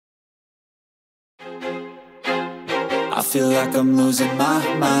I feel like I'm losing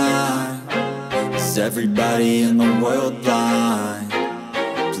my mind. Is everybody in the world blind?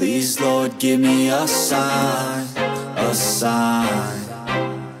 Please, Lord, give me a sign, a sign.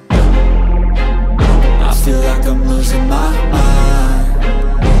 I feel like I'm losing my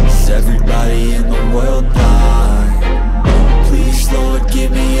mind. Is everybody in the world blind? Please, Lord,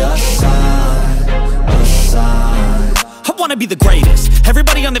 give me a sign, a sign. I wanna be the greatest.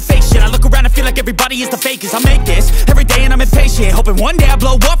 Everybody on the fake shit. I look around and feel like everybody is the fakest. I make this every day and I'm impatient, hoping one day I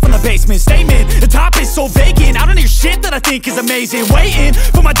blow up from the basement. Statement, the top is so vacant. I don't hear shit that I think is amazing. Waiting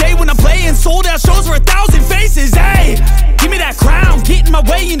for my day when I'm playing sold out shows for 1,000 faces. Hey, give me that crown, get in my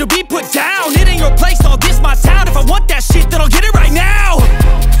way and to be put down. It ain't your place, all this my town. If I want that shit, then I'll get it right now.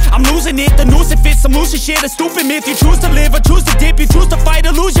 I'm losing it, the noose it fits, I'm losing shit. A stupid myth, you choose to live or choose to dip. You choose to fight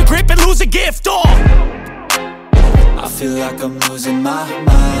or lose your grip and lose a gift. I feel like I'm losing my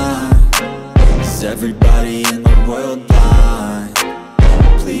mind. Is everybody in the world blind?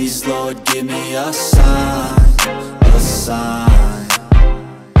 Please, Lord, give me a sign, a sign.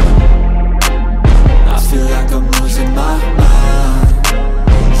 I feel like I'm losing my mind.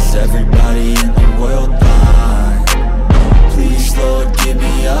 Is everybody in the world blind? Please, Lord, give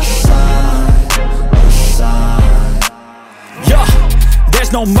me a sign, a sign. Yeah.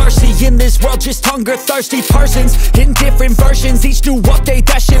 There's no mercy in this world, just hunger-thirsty persons in different versions. Each new update,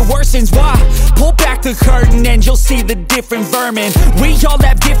 that shit worsens. Why? Pull back the curtain and you'll see the different vermin. We all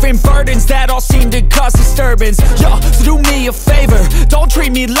have different burdens that all seem to cause disturbance. Yo, so do me a favor, don't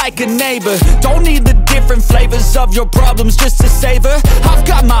treat me like a neighbor. Don't need the different flavors of your problems just to savor. I've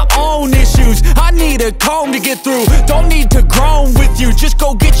got my own issues, I need a comb to get through. Don't need to groan with you, just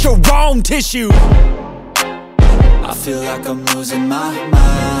go get your own tissue. I feel like I'm losing my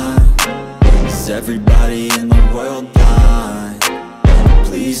mind. Is everybody in the world blind?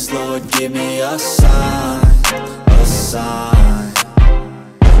 Please, Lord, give me a sign, a sign.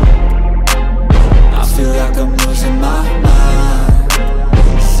 I feel like I'm losing my mind.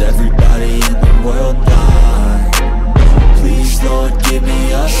 Is everybody in the world blind? Please, Lord, give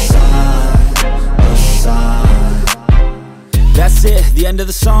me a sign, a sign. That's it, the end of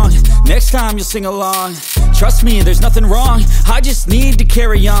the song. Next time you'll sing along. Trust me, there's nothing wrong. I just need to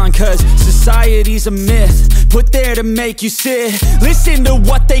carry on, cause society's a myth put there to make you sit. Listen to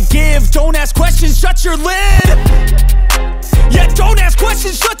what they give. Don't ask questions, shut your lid. Yeah, don't ask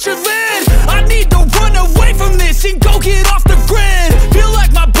questions, shut your lid. I need to run away from this and go get off the grid. Feel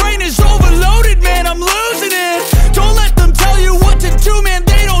like my brain is overloaded, man, I'm losing it. Don't let them tell you what to do, man,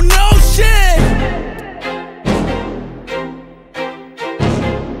 they don't know shit.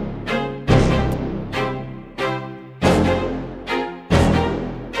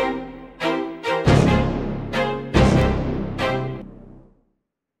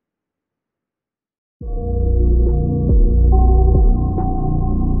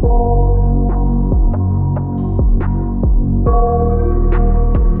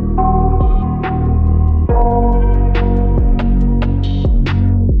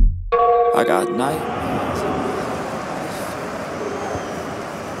 I got nightmares.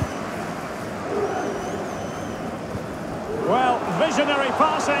 Well, visionary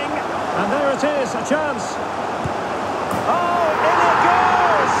passing, and there it is, a chance. Oh, in it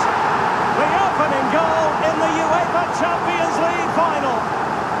goes! The opening goal in the UEFA Champions League final.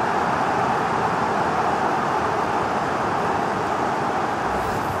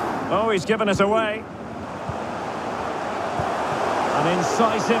 Oh, he's given us away. An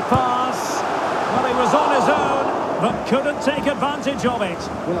incisive pass. Well, he was on his own, but couldn't take advantage of it.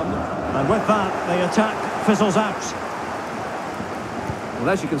 And with that, the attack fizzles out. Well,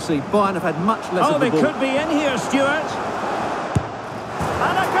 as you can see, Bayern have had much less of the ball. Oh, they could be in here, Stuart.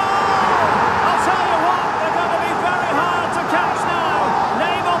 And a goal! I'll tell you what, they're going to be very hard to catch now.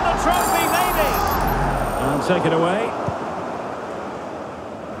 Name on the trophy, maybe. And take it away.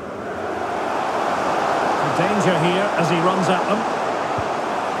 Danger here as he runs at them.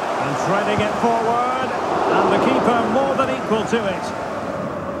 And threading it forward. And the keeper more than equal to it.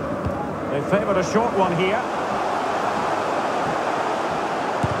 They favoured a short one here.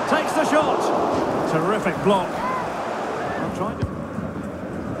 Takes the shot. Terrific block. I'm trying to...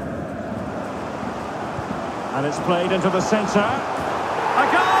 And it's played into the centre. A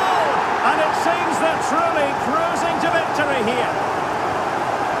goal! And it seems they're truly cruising to victory here.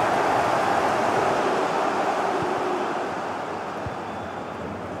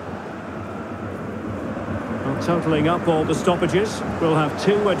 Totalling up all the stoppages, we'll have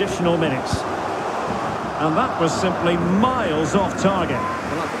 2 additional minutes. And that was simply miles off target.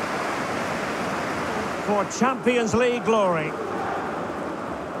 For Champions League glory.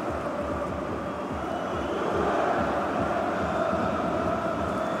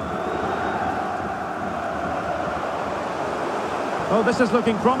 So this is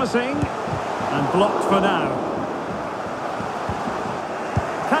looking promising. And blocked for now.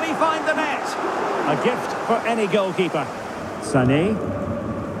 Can he find the net? A gift for any goalkeeper. Sané.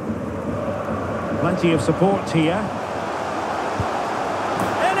 Plenty of support here.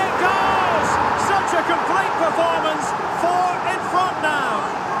 In it goes! Such a complete performance. 4 in front now.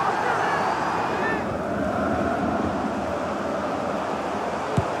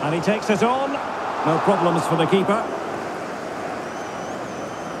 And he takes it on. No problems for the keeper.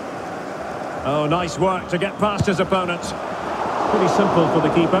 Oh, nice work to get past his opponent. Pretty simple for the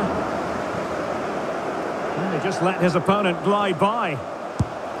keeper. And he just let his opponent glide by.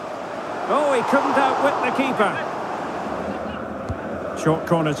 Oh, he couldn't outwit the keeper. Short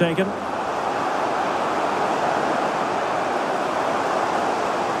corner taken.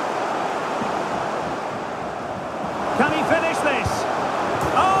 Can he finish this?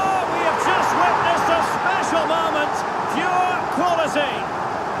 Oh, we have just witnessed a special moment. Pure quality.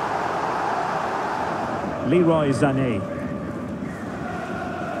 Leroy Sané.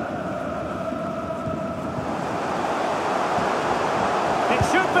 It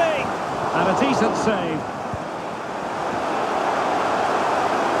should be! And a decent save.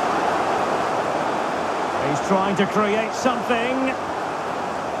 He's trying to create something.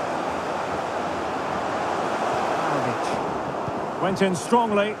 Went in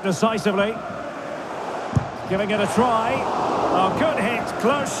strongly, decisively. Giving it a try. Oh, good hit,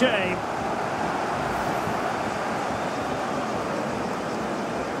 close shave.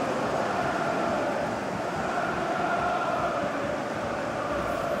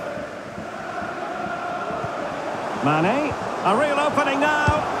 Mane, a real opening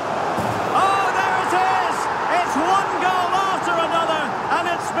now. Oh, there it is! It's one goal after another, and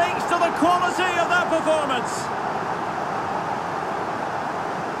it speaks to the quality of that performance.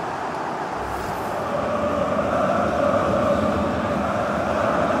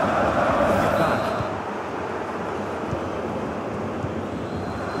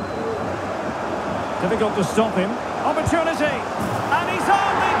 Difficult to stop him. Opportunity, and he's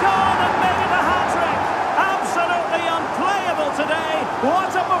only gone and made it a hat-trick. Absolutely unplayable today.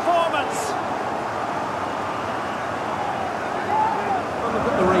 What a performance! Well, look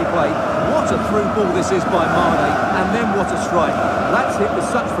at the replay. What a through ball this is by Mane, and then what a strike. That's hit with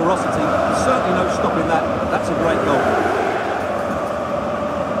such ferocity. There's certainly no stopping that. That's a great goal.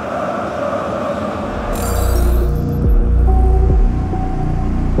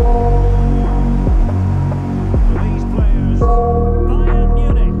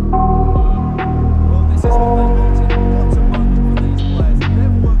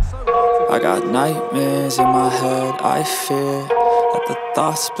 I got nightmares in my head, I fear that the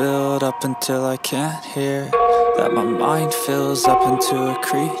thoughts build up until I can't hear, that my mind fills up into a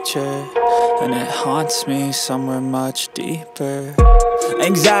creature, and it haunts me somewhere much deeper.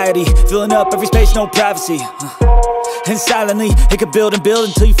 Anxiety, filling up every space, no privacy, and silently, it could build and build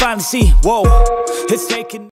until you finally see, whoa, it's taking